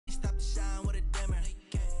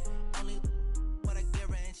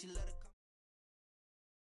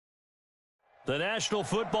The National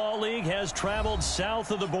Football League has traveled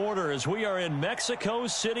south of the border as we are in Mexico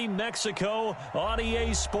City, Mexico on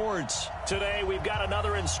EA Sports. Today we've got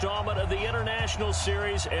another installment of the International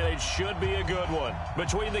Series, and it should be a good one,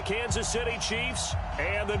 between the Kansas City Chiefs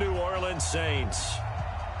and the New Orleans Saints.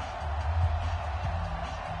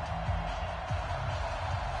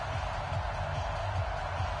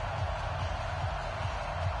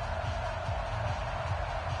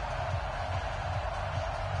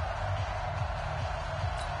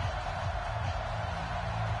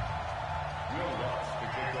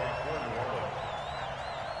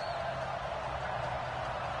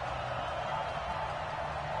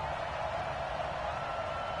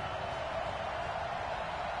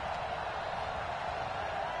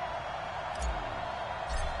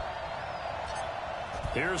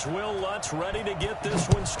 Here's Will Lutz ready to get this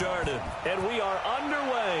one started. And we are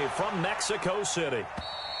underway from Mexico City.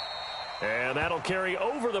 And that'll carry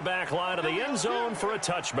over the back line of the end zone for a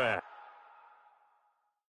touchback.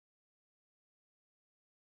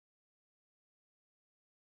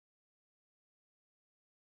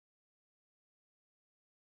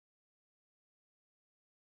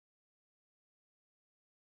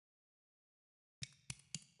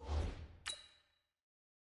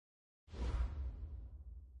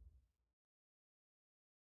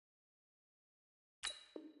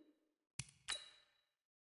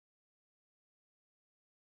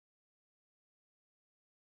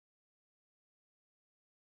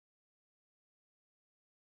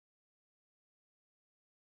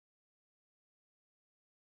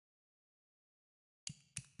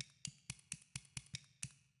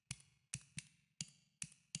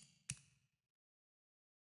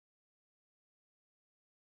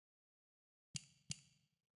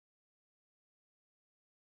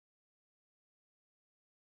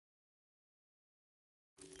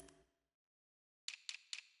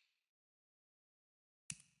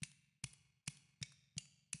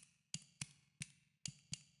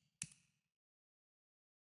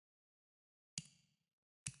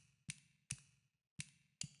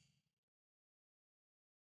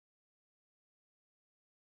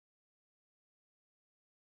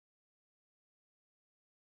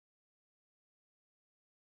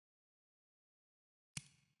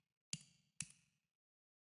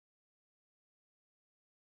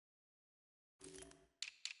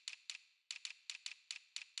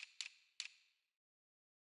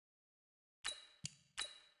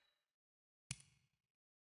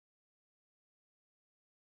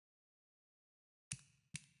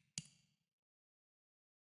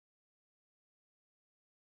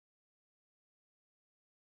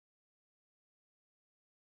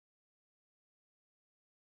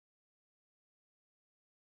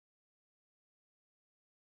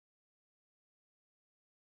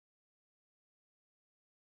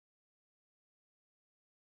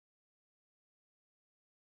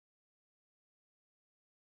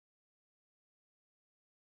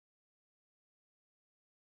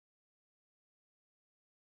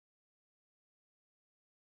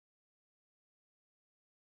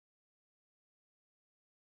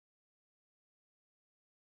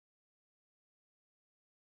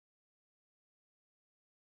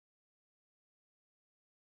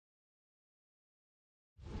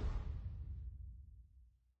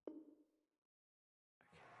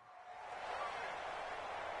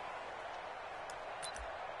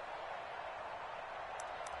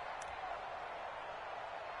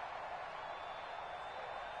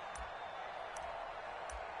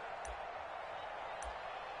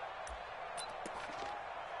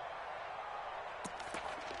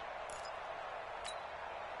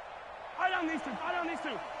 Fight on these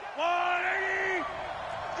two. 180.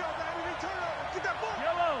 Yo, baby, turn over. Get that ball.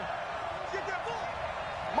 Yellow. Get that ball.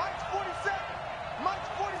 Mike's 47. Mike's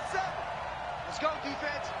 47. Let's go,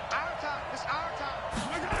 defense. Our time. It's our time.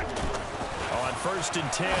 On 1st and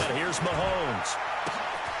 10, here's Mahomes.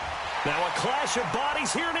 Now a clash of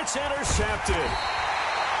bodies here, and it's intercepted.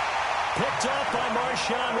 Picked up by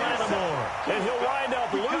Marshawn Lattimore. And he'll wind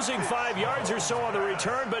up losing 5 yards or so on the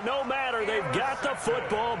return, but no matter, they've got the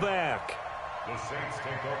football back. The Saints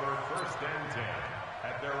take over 1st and 10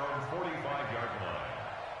 at their own 45-yard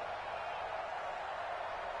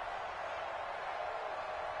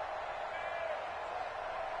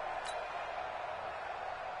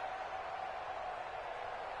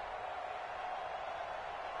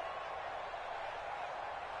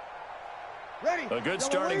line. A good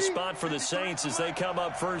starting spot for the Saints as they come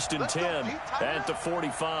up 1st and 10 at the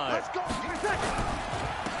 45. Let's go.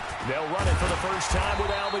 They'll run it for the first time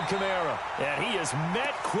with Alvin Kamara. And he is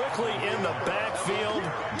met quickly in the backfield.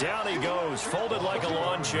 Down he goes, folded like a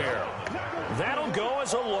lawn chair. That'll go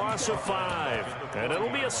as a loss of 5. And it'll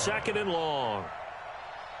be a 2nd and long.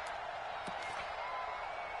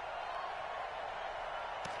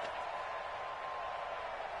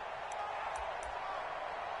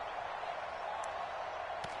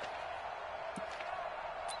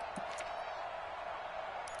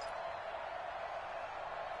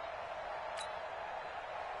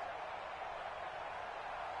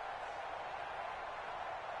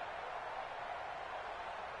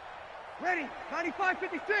 Ready, 95,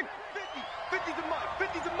 56. 50. 50's a Mike.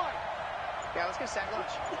 50's a Mike. Yeah, let's get a sack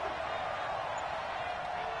lunch.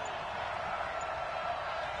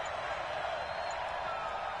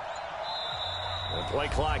 The play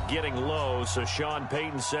clock getting low, so Sean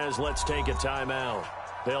Payton says let's take a timeout.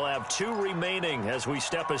 They'll have 2 remaining as we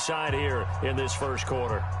step aside here in this first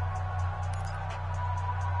quarter.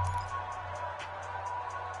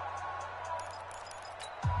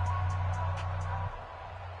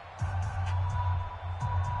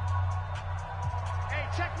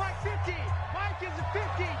 Check Mike 50. Mike is a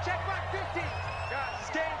 50. Check Mike 50. Guys, it's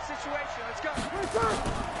game situation. Let's go.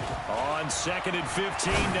 On 2nd and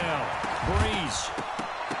 15 now. Breeze.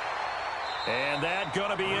 And that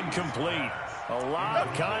going to be incomplete. A lot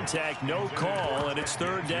of contact, no call, and it's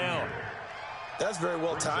 3rd down. That's very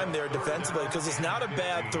well timed there defensively because it's not a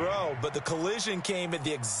bad throw, but the collision came at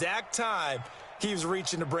the exact time he was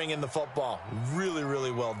reaching to bring in the football. Really,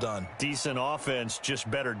 really well done. Decent offense,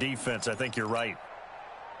 just better defense. I think you're right.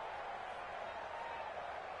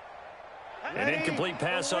 An incomplete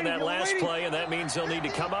pass on that last play, and that means they'll need to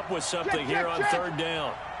come up with something here on 3rd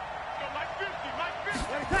down.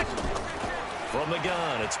 From the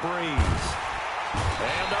gun, it's Breeze.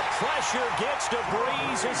 And the pressure gets to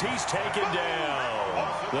Breeze as he's taken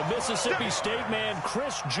down. The Mississippi State man,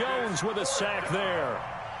 Chris Jones, with a sack there.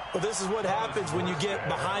 Well, this is what happens when you get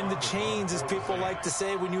behind the chains, as people like to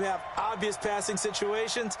say. When you have obvious passing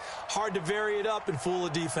situations, hard to vary it up and fool a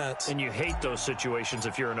defense. And you hate those situations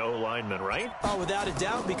if you're an O-lineman, right? Oh, without a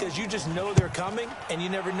doubt, because you just know they're coming, and you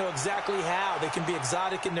never know exactly how. They can be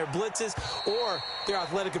exotic in their blitzes, or their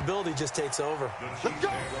athletic ability just takes over. Let's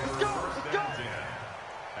go. Let's go. Let's go.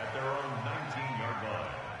 At their own 19-yard line.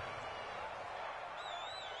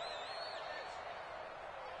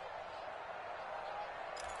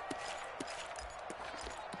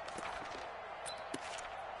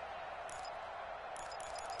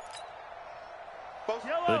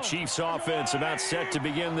 The Chiefs offense about set to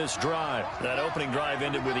begin this drive. That opening drive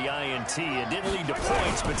ended with the INT. It didn't lead to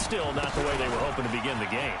points, but still not the way they were hoping to begin the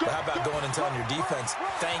game. But how about going and telling your defense,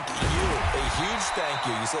 thank you, a huge thank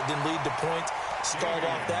you. You said it didn't lead to points, stalled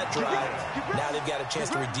off that drive. Now they've got a chance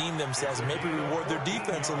to redeem themselves and maybe reward their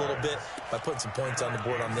defense a little bit by putting some points on the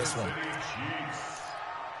board on this one.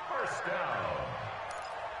 First down.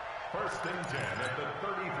 1st and 10 at the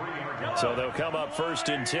 33-yard line. So they'll come up 1st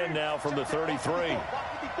and 10 now from the 33. Pick it up,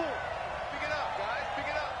 guys. Pick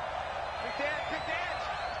it up. Pick the edge. Pick the edge.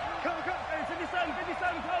 Come. Hey,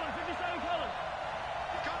 57 colors. 57 colors.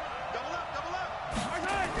 Double up.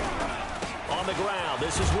 On the ground,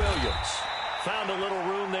 this is Williams. Found a little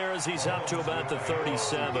room there as he's up to about the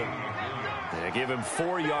 37. They give him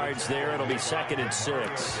 4 yards there. It'll be 2nd and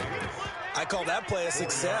 6. I call that play a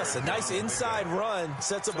success. A nice inside run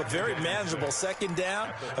sets up a very manageable 2nd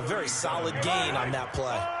down. A very solid gain on that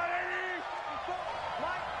play.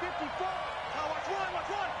 Mike 54. Watch one.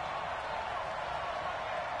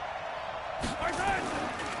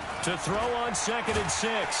 To throw on 2nd and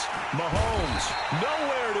 6. Mahomes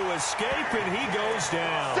nowhere to escape, and he goes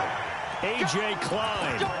down. A.J.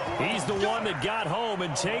 Klein, he's the one that got home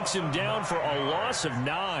and takes him down for a loss of 9.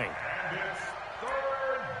 And it's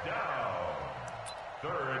 3rd down.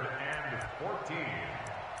 3rd and 14.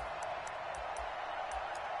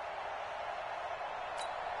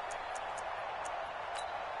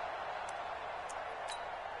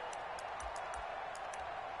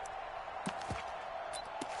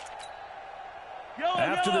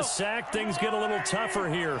 After the sack, things get a little tougher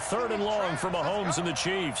here. 3rd and long for Mahomes and the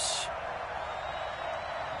Chiefs.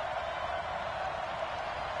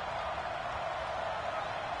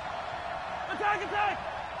 Attack!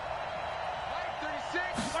 Mike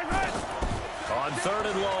 36. On 3rd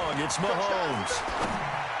and long, it's Mahomes.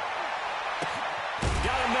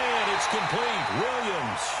 Got a man, it's complete.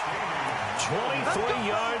 Williams. 23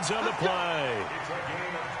 yards on the play.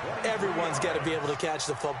 Everyone's got to be able to catch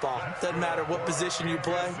the football. Doesn't matter what position you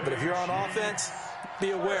play, but if you're on offense,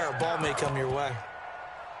 be aware a ball may come your way.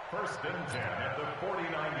 1st and 10 at the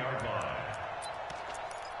 49-yard line.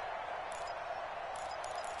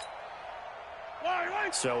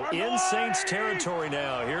 So in Saints territory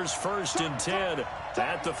now. Here's 1st and 10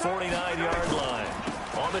 at the 49-yard line.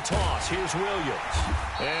 On the toss, here's Williams.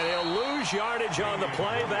 And he'll lose yardage on the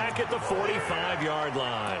play back at the 45-yard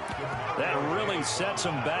line. That really sets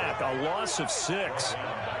him back. A loss of 6.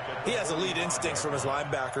 He has elite instincts from his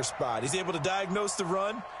linebacker spot. He's able to diagnose the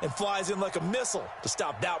run and flies in like a missile to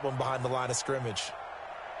stop that one behind the line of scrimmage.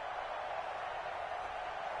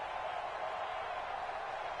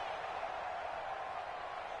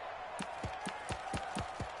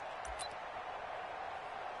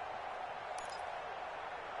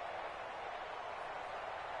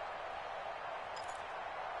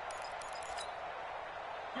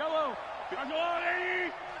 Yellow. Come on,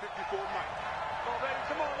 80. 54 Mike. Come on, baby.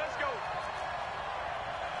 Come on, let's go.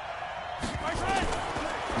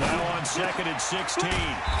 Now on 2nd and 16.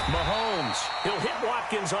 Mahomes. He'll hit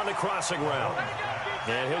Watkins on the crossing route.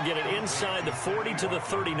 And he'll get it inside the 40 to the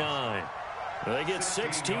 39. They get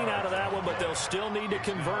 16 out of that one, but they'll still need to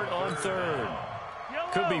convert on 3rd.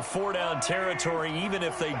 Could be 4-down territory even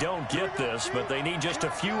if they don't get this, but they need just a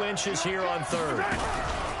few inches here on 3rd.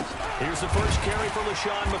 Here's the first carry for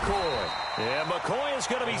LaShawn McCoy. Yeah, McCoy is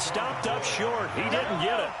going to be stopped up short. He didn't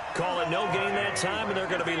get it. Call it no gain that time, and they're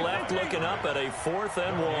going to be left looking up at a 4th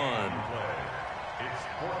and 1. It's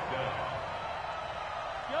 4th down.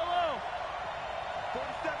 Yellow.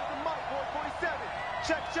 47 to Mike, boy. 47.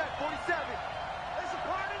 Check, 47. It's a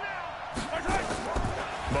party now.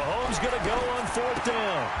 Mahomes going to go on 4th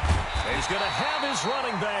down. He's going to have his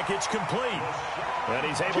running back. It's complete. And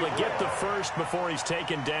he's able to get the first before he's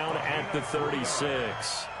taken down at the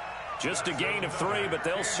 36. Just a gain of 3, but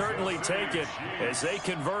they'll certainly take it as they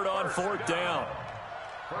convert on 4th down.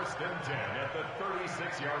 1st and 10 at the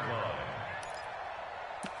 36-yard line.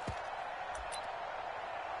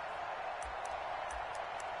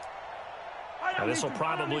 Now, this will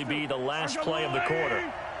probably be the last play of the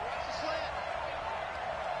quarter.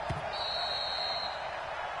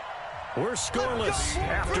 We're scoreless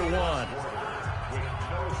after 1. With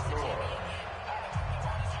no score.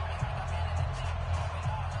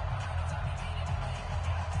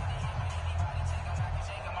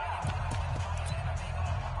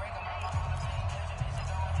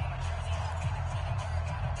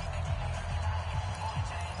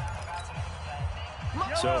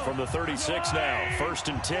 So from the 36 now,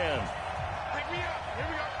 1st and 10.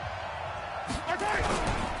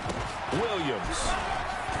 Williams.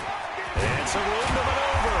 And some room to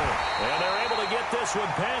maneuver. And they're able to get this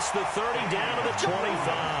one past the 30 down to the 25.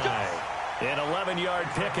 An 11-yard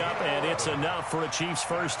pickup, and it's enough for a Chiefs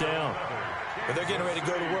first down. But they're getting ready to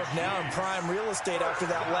go to work now in prime real estate after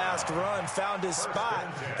that last run. Found his spot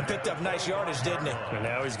and picked up nice yardage, didn't he? And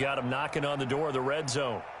now he's got him knocking on the door of the red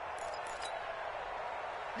zone.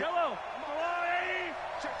 Yellow. Come on, 80.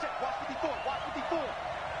 Check. Watch 54. Watch 54.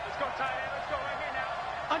 Let's go, tight end. Let's go right here now.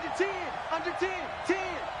 Under 10. Under 10. 10.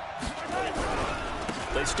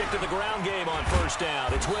 They stick to the ground game on 1st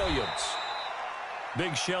down. It's Williams.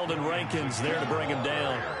 Big Sheldon Rankins there to bring him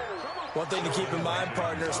down. One thing to keep in mind,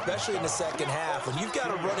 partner, especially in the second half, when you've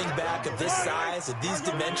got a running back of this size, of these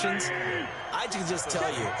dimensions, I can just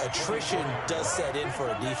tell you, attrition does set in for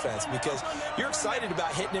a defense because you're excited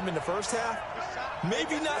about hitting him in the first half.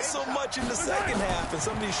 Maybe not so much in the second half, and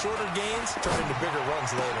some of these shorter gains turn into bigger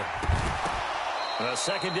runs later. A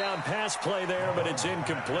 2nd down pass play there, but it's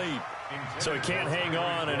incomplete. So he can't hang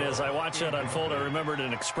on, and as I watch that unfold, I remembered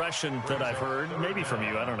an expression that I've heard, maybe from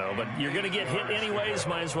you, I don't know, but you're going to get hit anyways,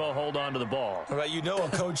 might as well hold on to the ball. Well, you know a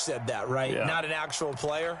coach said that, right? Yeah. Not an actual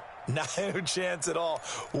player? Not a chance at all.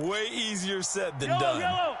 Way easier said than done.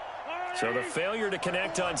 Yellow. So the failure to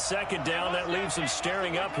connect on 2nd down, that leaves him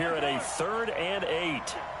staring up here at a 3rd and 8.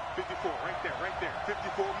 54. Right there.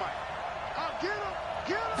 54 Mike. Oh, get him.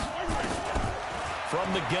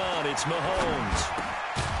 From the gun, it's Mahomes.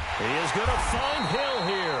 He is going to find Hill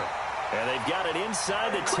here. And they've got it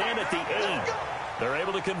inside the 10 at the 8. They're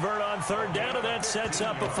able to convert on 3rd down, and that sets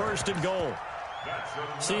up a 1st and goal.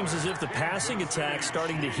 Seems as if the passing attack's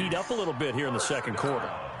starting to heat up a little bit here in the second quarter.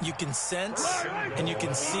 You can sense and you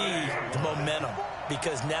can see the momentum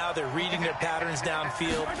because now they're reading their patterns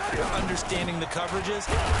downfield, they're understanding the coverages,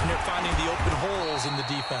 and they're finding the open holes in the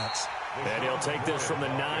defense. And he'll take this from the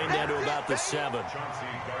 9 down to about the 7.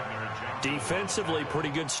 Defensively, pretty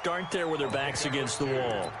good start there with their backs against the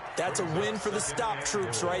wall. That's a win for the stop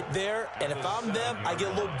troops right there. And if I'm them, I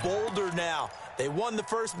get a little bolder now. They won the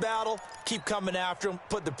first battle. Keep coming after them.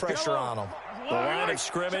 Put the pressure on them. The line of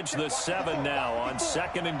scrimmage, the 7 now on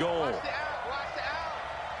 2nd and goal. Watch the out.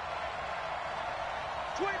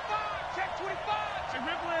 25. Check 25. Check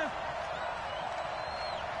Ripley.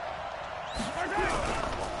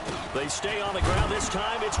 They stay on the ground. This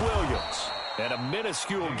time it's Williams. And a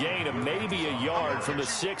minuscule gain of maybe a yard from the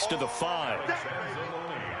 6 to the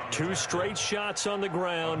 5. 2 straight shots on the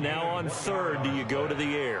ground. Now on third, do you go to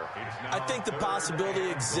the air? I think the possibility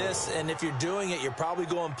exists, and if you're doing it, you're probably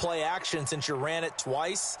going play action since you ran it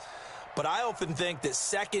twice. But I often think that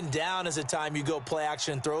second down is a time you go play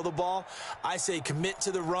action and throw the ball. I say commit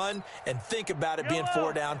to the run and think about it being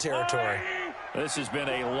 4-down territory. This has been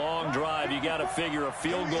a long drive. You got to figure a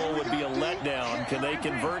field goal would be a letdown. Can they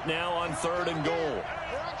convert now on third and goal? Here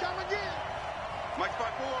I come again. Mike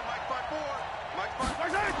 5-4, Mike 5-4, Mike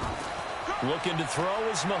 5-4. Looking to throw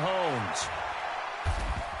is Mahomes.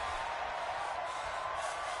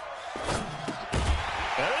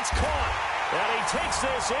 And it's caught. And he takes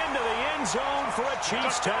this into the end zone for a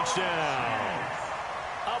Chiefs touchdown.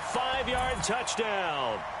 A 5-yard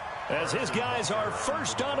touchdown. As his guys are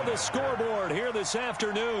first onto the scoreboard here this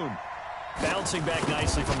afternoon. Bouncing back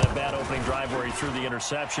nicely from that bad opening drive where he threw the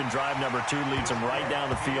interception. Drive number 2 leads him right down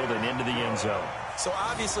the field and into the end zone. So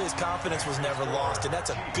obviously his confidence was never lost, and that's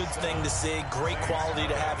a good thing to see. Great quality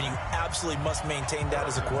to have, and you absolutely must maintain that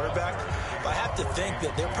as a quarterback. But I have to think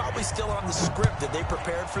that they're probably still on the script that they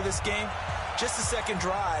prepared for this game. Just the second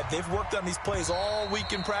drive, they've worked on these plays all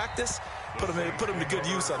week in practice. Put them to good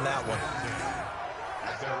use on that one.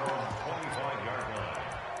 At their own 25-yard line.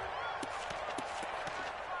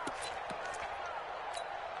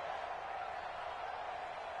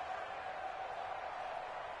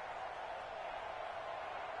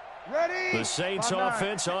 Ready? The Saints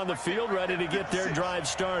offense on the field, ready to get their drive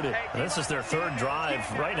started. This is their third drive.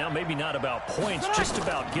 Right now, maybe not about points, just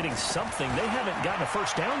about getting something. They haven't gotten a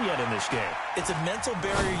first down yet in this game. It's a mental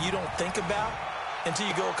barrier you don't think about until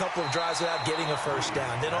you go a couple of drives without getting a first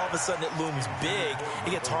down. Then all of a sudden it looms big.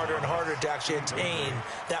 It gets harder and harder to actually attain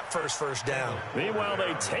that first down. Meanwhile,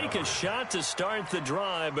 they take a shot to start the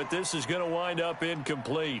drive, but this is going to wind up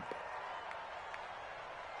incomplete.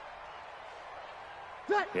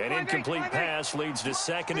 An incomplete pass leads to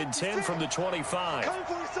 2nd and 10 from the 25. I'm coming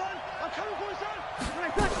for you, son. I'm coming for you, son.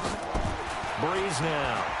 Breeze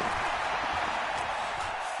now.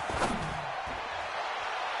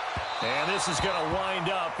 And this is going to wind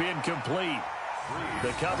up incomplete.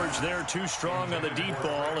 The coverage there too strong on the deep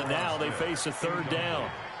ball, and now they face a 3rd down.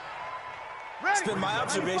 It's been my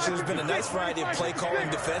observation there's been a nice variety of play calling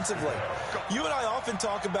defensively. You and I often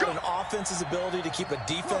talk about an offense's ability to keep a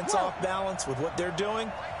defense off balance with what they're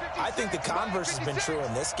doing. I think the converse has been true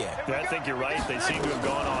in this game. Yeah, I think you're right. They seem to have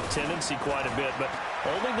gone off tendency quite a bit, but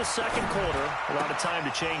only the second quarter, a lot of time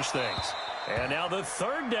to change things. And now the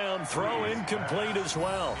 3rd down throw incomplete as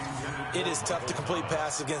well. It is tough to complete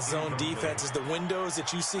passes against zone defenses. The windows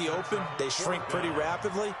that you see open, they shrink pretty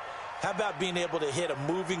rapidly. How about being able to hit a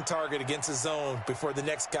moving target against a zone before the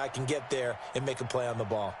next guy can get there and make a play on the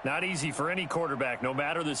ball? Not easy for any quarterback, no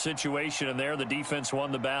matter the situation, and there the defense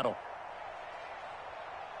won the battle.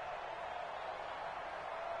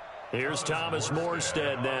 Here's Thomas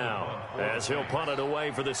Morstead now, as he'll punt it away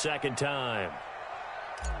for the 2nd time.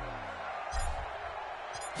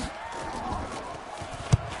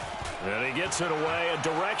 And he gets it away, a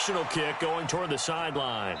directional kick going toward the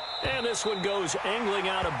sideline. And this one goes angling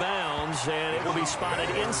out of bounds, and it will be spotted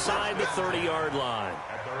inside the 30-yard line.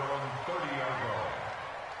 At their own 30-yard line.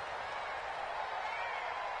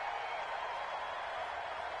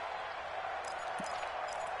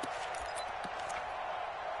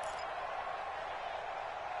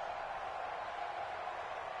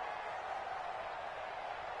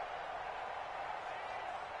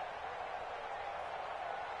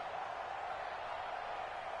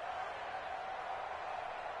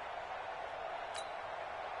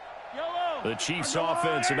 The Chiefs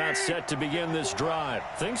offense about set to begin this drive.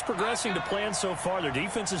 Things progressing to plan so far. Their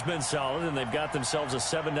defense has been solid, and they've got themselves a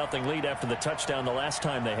 7-0 lead after the touchdown the last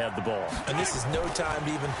time they had the ball. And this is no time to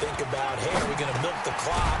even think about, hey, are we going to milk the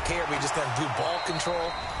clock? Hey, are we just going to do ball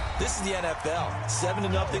control? This is the NFL.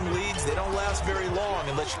 7-0 leads, they don't last very long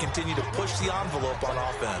unless you continue to push the envelope on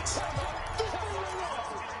offense.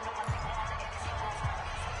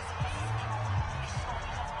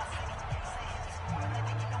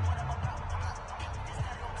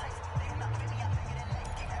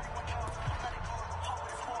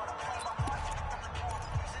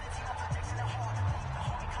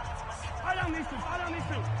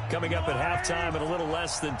 Coming up at halftime in a little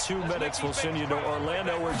less than 2 minutes, we'll send you to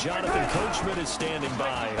Orlando where Jonathan Coachman is standing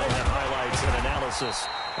by. He'll have highlights and analysis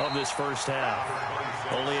of this first half.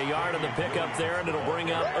 Only a yard on the pickup there, and it'll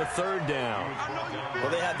bring up a third down. Well,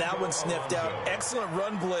 they had that one sniffed out. Excellent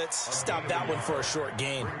run blitz. Stop that one for a short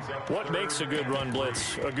gain. What makes a good run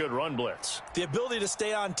blitz a good run blitz? The ability to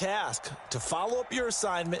stay on task, to follow up your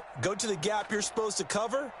assignment, go to the gap you're supposed to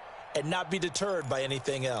cover, and not be deterred by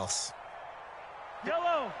anything else.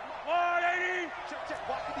 Yellow, 180. Check.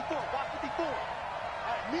 Watch 54. Watch 54. All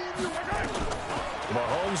right, me and you.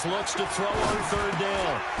 Mahomes looks to throw on third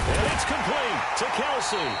down. And it's complete to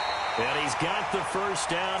Kelsey. And he's got the first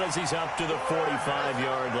down as he's up to the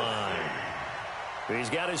 45-yard line. He's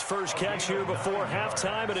got his first catch here before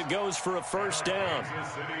halftime, and it goes for a first down.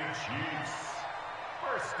 Kansas City Chiefs.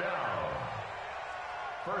 First down.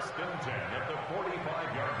 First and 10 at the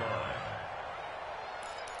 45-yard line.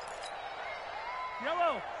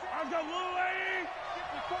 Yellow, I've got blue 80.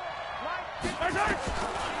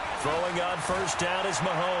 Throwing on first down is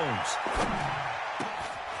Mahomes.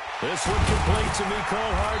 This one complete to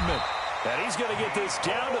Mecole Hardman. And he's going to get this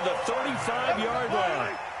down to the 35-yard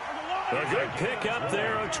line. A good pick up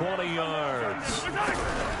there of 20 yards.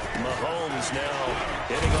 Mahomes now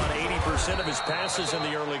hitting on 80% of his passes in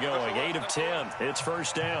the early going. 8 of 10. It's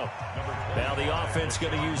first down. Now the offense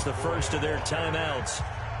going to use the first of their timeouts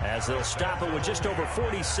as they'll stop it with just over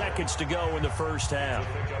 40 seconds to go in the first half.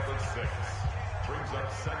 Pick up at 6. Brings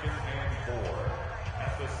up second and 4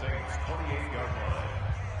 at the Saints' 28-yard line.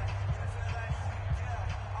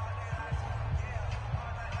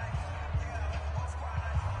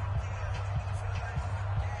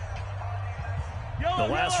 The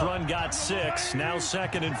last run got 6. Now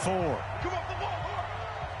second and 4.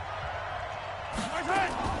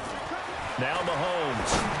 Now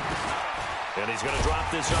Mahomes. And he's going to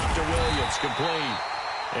drop this off to Williams. Complete.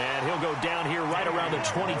 And he'll go down here right around the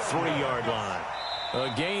 23-yard line. A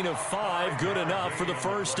gain of 5, good enough for the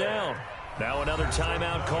first down. Now another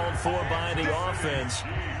timeout called for by the offense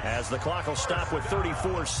as the clock will stop with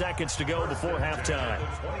 34 seconds to go before halftime.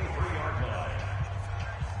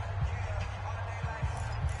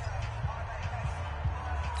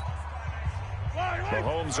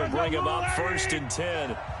 Mahomes will bring him up first and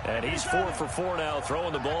 10. And he's 4 for 4 now,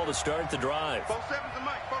 throwing the ball to start the drive. 4-7's the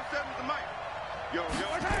mic. 4-7's the mic. Yo.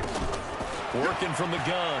 Working from the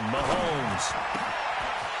gun, Mahomes.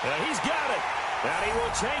 And he's got it. And he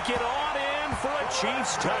will take it on in for a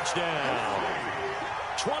Chiefs touchdown.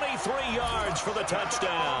 23 yards for the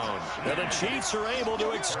touchdown. And the Chiefs are able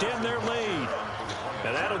to extend their lead.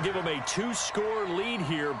 And that'll give them a 2-score lead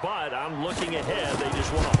here, but I'm looking ahead. They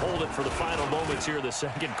just want to hold it for the final moments here in the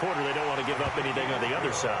second quarter. They don't want to give up anything on the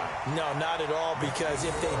other side. No, not at all, because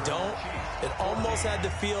if they don't, it almost had the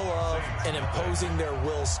feel of an imposing their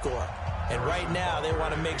will score. And right now, they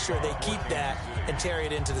want to make sure they keep that and carry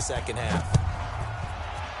it into the second half.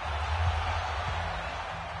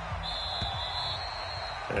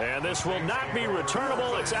 And this will not be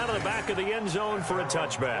returnable. It's out of the back of the end zone for a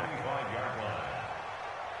touchback.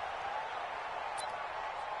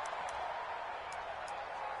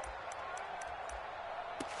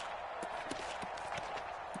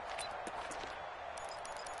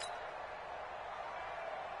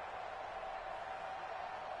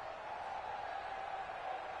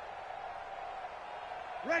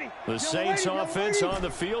 The Saints offense on the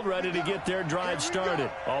field, ready to get their drive started.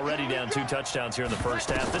 Already down 2 touchdowns here in the first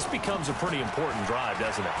half. This becomes a pretty important drive,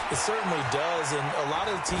 doesn't it? It certainly does, and a lot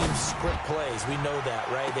of the teams script plays. We know that,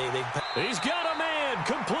 right? He's got a man,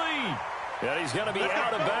 complete. And he's going to be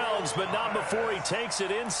out of bounds, but not before he takes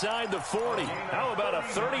it inside the 40. How about a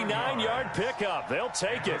 39-yard pickup? They'll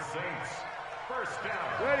take it. First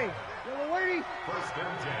down. Ready. Yellow 80. First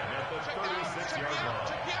and 10 at the 36-yard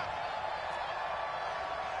line.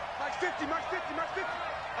 Mark 50.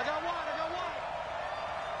 I got one.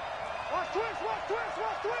 Watch twist.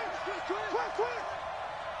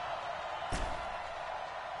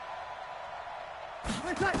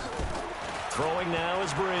 Throwing now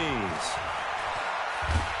is Breeze.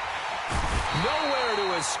 Nowhere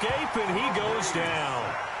to escape, and he goes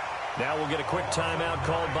down. Now we'll get a quick timeout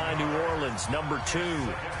called by New Orleans, number 2.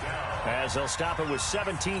 As they'll stop it with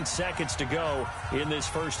 17 seconds to go in this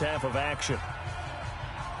first half of action.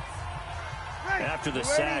 After the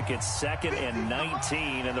sack, it's 2nd and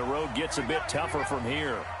 19, and the road gets a bit tougher from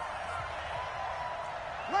here.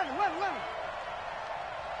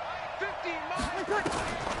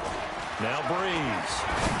 Now Breeze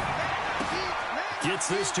gets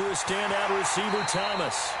this to a standout receiver,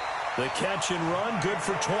 Thomas. The catch and run, good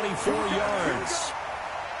for 24 yards.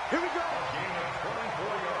 Here we go. A gain of 24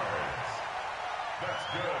 yards. That's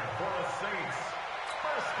good for the Saints.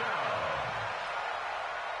 First down.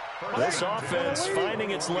 This offense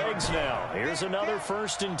finding its legs now. Here's another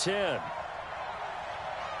 1st and 10.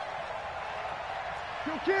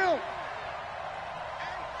 kill.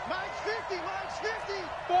 Mike's 50, Mike's 50.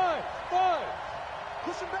 Five.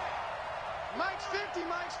 Push him back. Mike's 50,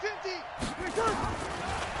 Mike's 50.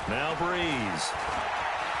 Now Breeze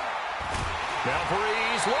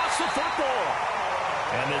lost the football.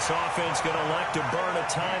 And this offense going to elect to burn a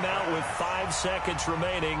timeout with 5 seconds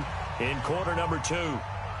remaining in quarter number 2.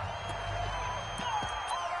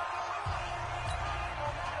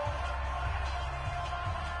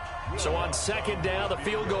 So on second down, the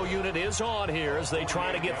field goal unit is on here as they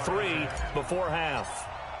try to get 3 before half.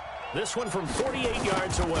 This one from 48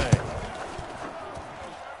 yards away.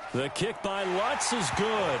 The kick by Lutz is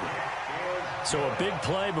good. So a big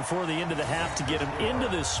play before the end of the half to get him into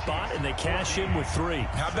this spot, and they cash in with 3.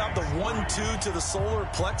 How about the 1-2 to the solar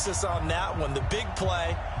plexus on that one? The big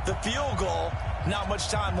play, the field goal, not much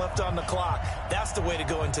time left on the clock. That's the way to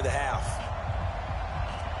go into the half.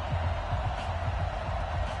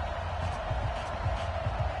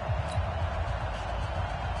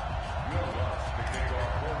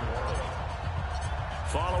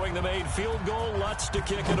 Following the made field goal, Lutz to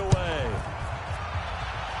kick it away.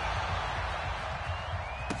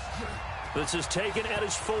 This is taken at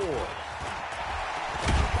his 4.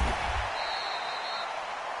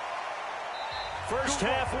 First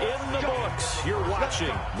half in the books. You're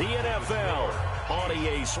watching the NFL on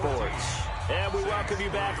EA Sports. And we welcome you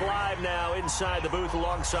back live now inside the booth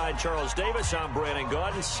alongside Charles Davis. I'm Brandon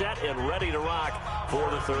Gaudin, set and ready to rock for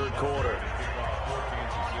the third quarter.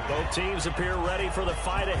 Both teams appear ready for the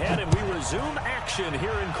fight ahead, and we resume action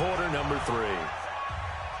here in quarter number 3.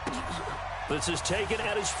 This is taken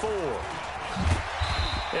at his 4.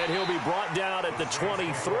 And he'll be brought down at the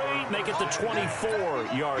 23, make it the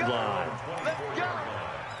 24-yard line.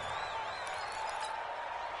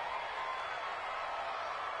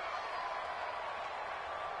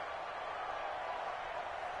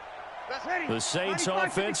 The Saints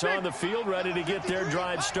offense on the field, ready to get their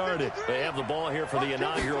drive started. They have the ball here for the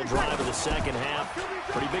inaugural drive of the second half.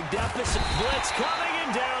 Pretty big deficit. Blitz coming,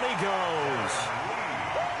 and down he goes.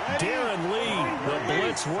 Darren Lee, the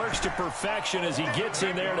blitz works to perfection as he gets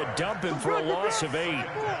in there to dump him for a loss of 8.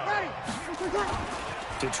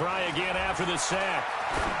 To try again after the sack.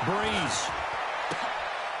 Breeze.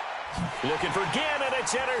 Looking for Ginn, and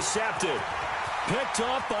it's intercepted. Picked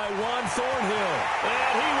off by Juan Thornhill.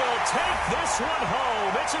 And he will take this one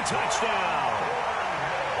home. It's a touchdown.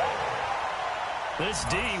 This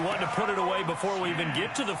D wanted to put it away before we even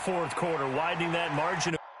get to the fourth quarter, widening that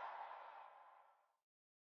margin.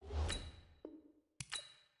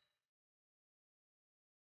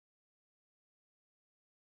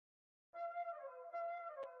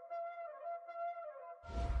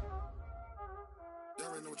 Y'all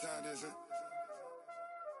already know what time it is, huh?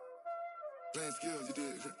 Playing skills, you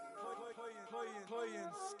did.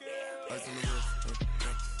 Playing skills. Ice on the wrist,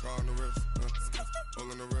 car on the wrist,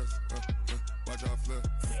 hole in the wrist, watch out flip,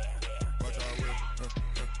 watch out whip,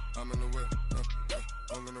 I'm in the whip,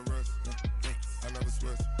 hole in the wrist, I never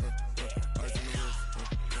switch, ice on the wrist,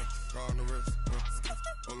 car on the wrist,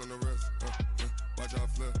 hole in the wrist, watch out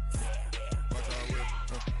flip, watch out whip,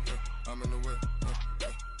 I'm in the whip,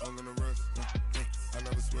 hole in the wrist, I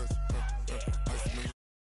never switch, ice on the wrist.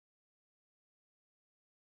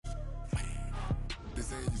 They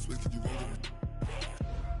saying you switch cause you won't get it.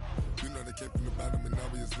 You know they came from the bottom and now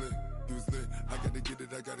we is lit. You was lit, I gotta get it,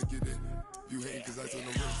 I gotta get it. You hating cause ice on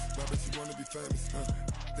the wrist. Why bet you wanna be famous,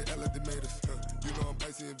 They act like they made us, You know I'm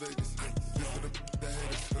icy in Vegas, Just for the that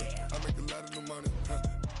hate us, I make a lot of new money,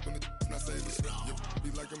 When the not save us, You be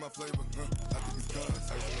liking my flavor, I think it's cause ice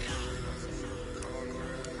on the wrist, on the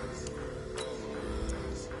wrist,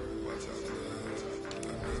 watch out for this.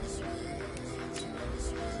 I never switch,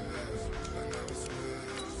 I never switch.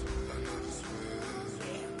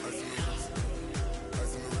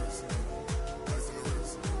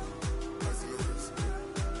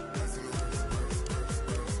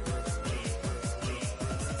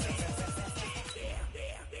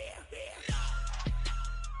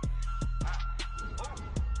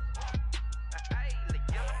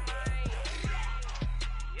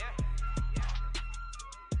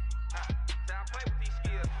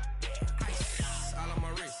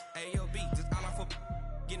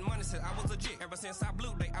 Since I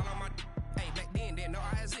blew, they all on my hey, back then, didn't know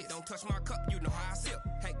I had it. Don't touch my cup, you know how I sip.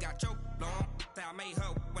 Hey, got your long, say I made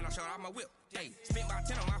her when I showed out my whip. Hey, spent my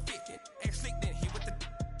 10 on my 50. Ex slick, then hit with the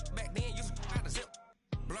back then, used to out the zip.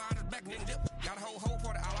 Blow out his back, then dip. Got a whole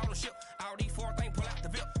party all on the ship. All these 4 things, pull out the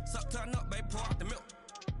VIP. Suck, turn up, baby, pour out the milk.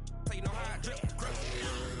 So you know how I drip. Grip.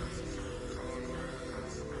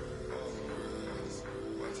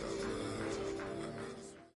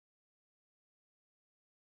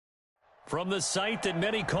 From the site that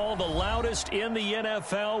many call the loudest in the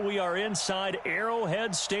NFL, we are inside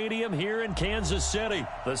Arrowhead Stadium here in Kansas City.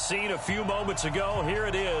 The scene a few moments ago, here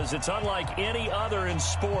it is. It's unlike any other in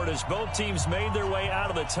sport as both teams made their way out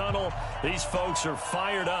of the tunnel. These folks are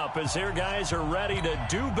fired up as their guys are ready to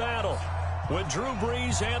do battle with Drew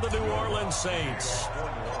Brees and the New Orleans Saints.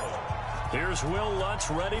 Here's Will Lutz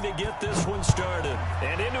ready to get this one started.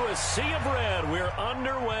 And into a sea of red, we're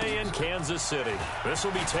underway in Kansas City. This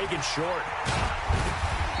will be taken short.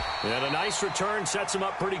 And a nice return sets him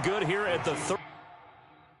up pretty good here at the third.